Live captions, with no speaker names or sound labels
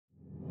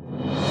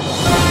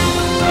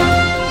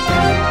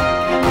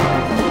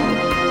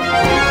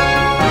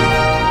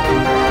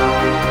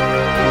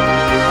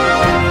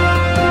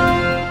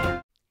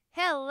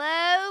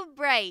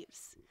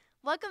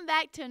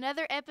back to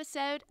another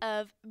episode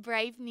of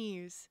Brave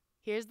News.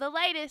 Here's the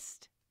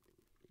latest.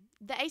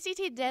 The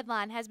ACT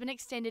deadline has been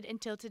extended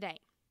until today.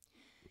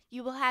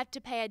 You will have to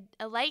pay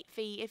a late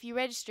fee if you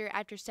register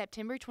after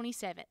September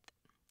 27th.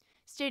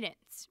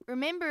 Students,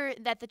 remember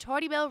that the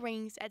tardy bell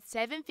rings at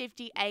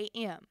 7:50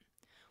 a.m.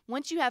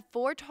 Once you have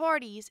 4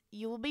 tardies,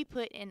 you will be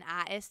put in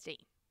ISD.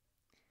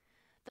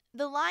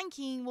 The Lion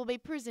King will be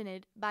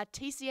presented by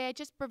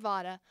TCHS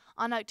Bravada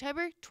on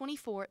October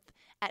 24th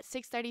at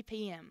 6:30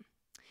 p.m.,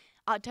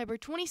 October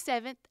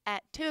 27th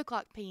at 2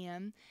 o'clock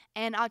p.m.,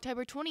 and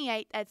October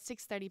 28th at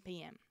 6:30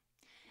 p.m.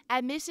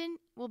 Admission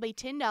will be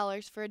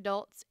 $10 for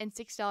adults and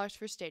 $6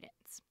 for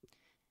students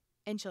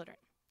and children.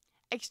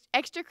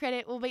 Extra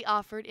credit will be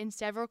offered in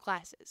several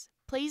classes.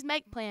 Please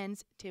make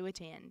plans to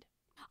attend.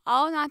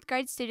 All 9th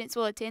grade students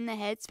will attend the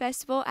Heads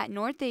Festival at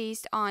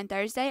Northeast on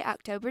Thursday,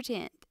 October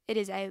 10th. It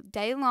is a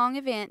day-long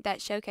event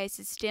that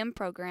showcases STEM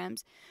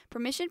programs.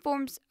 Permission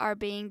forms are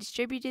being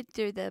distributed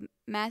through the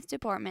math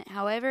department.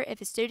 However,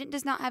 if a student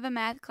does not have a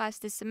math class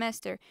this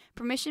semester,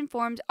 permission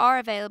forms are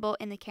available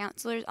in the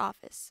counselor's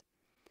office.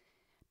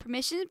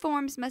 Permission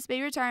forms must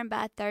be returned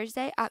by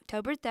Thursday,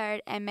 October 3rd,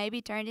 and may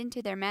be turned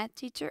into their math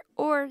teacher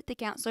or the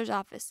counselor's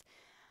office.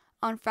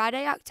 On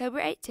Friday, October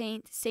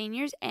 18th,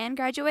 seniors and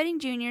graduating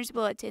juniors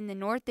will attend the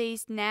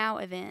Northeast Now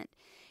event.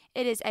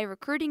 It is a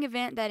recruiting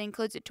event that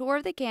includes a tour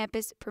of the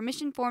campus.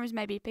 Permission forms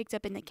may be picked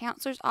up in the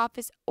counselor's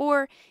office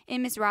or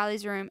in Miss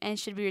Riley's room and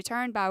should be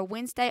returned by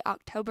Wednesday,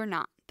 October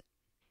 9th.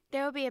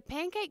 There will be a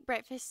pancake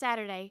breakfast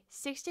Saturday,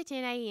 6 to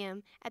 10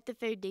 a.m. at the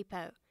Food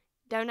Depot.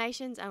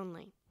 Donations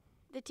only.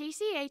 The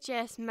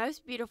TCHS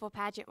Most Beautiful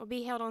pageant will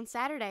be held on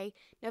Saturday,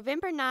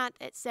 November 9th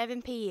at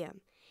 7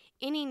 p.m.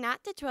 Any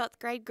 9th to 12th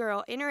grade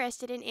girl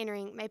interested in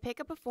entering may pick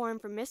up a form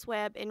from Miss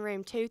Webb in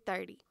room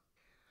 230.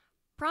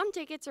 Prom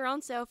tickets are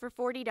on sale for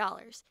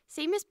 $40.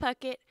 See Miss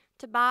Puckett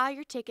to buy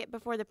your ticket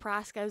before the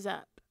price goes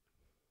up.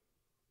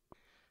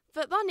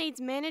 Football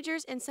needs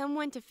managers and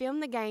someone to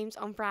film the games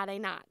on Friday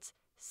nights.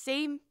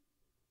 See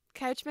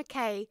Coach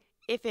McKay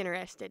if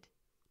interested.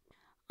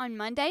 On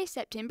Monday,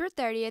 September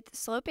 30th,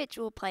 Slow Pitch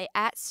will play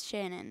at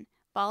Shannon.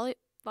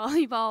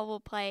 Volleyball will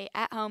play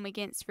at home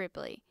against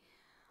Ripley.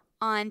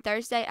 On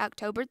Thursday,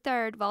 October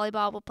 3rd,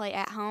 volleyball will play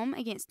at home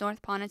against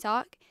North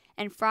Pontotoc.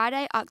 And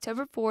Friday,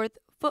 October 4th,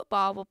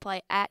 football will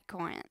play at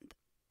Corinth.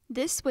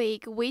 This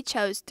week, we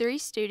chose 3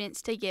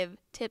 students to give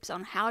tips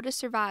on how to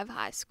survive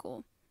high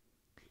school.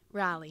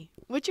 Riley,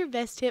 what's your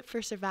best tip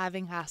for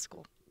surviving high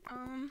school?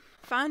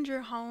 Find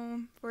your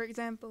home. For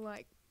example,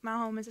 like my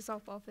home is a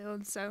softball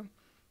field, so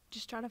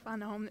just try to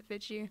find a home that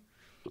fits you.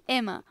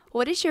 Emma,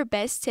 what is your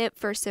best tip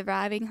for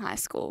surviving high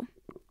school?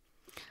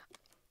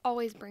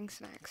 Always bring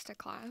snacks to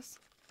class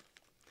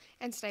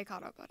and stay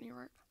caught up on your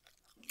work.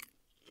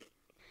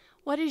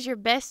 What is your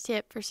best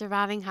tip for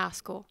surviving high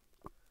school?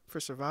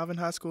 For surviving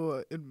high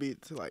school, it'd be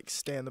to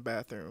stay in the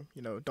bathroom.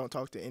 Don't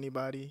talk to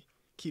anybody.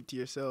 Keep to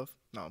yourself.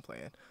 No, I'm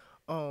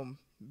playing.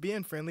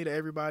 Being friendly to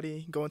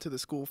everybody, going to the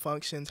school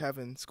functions,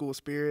 having school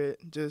spirit,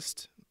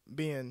 just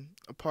being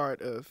a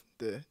part of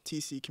the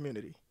TC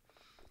community.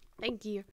 Thank you.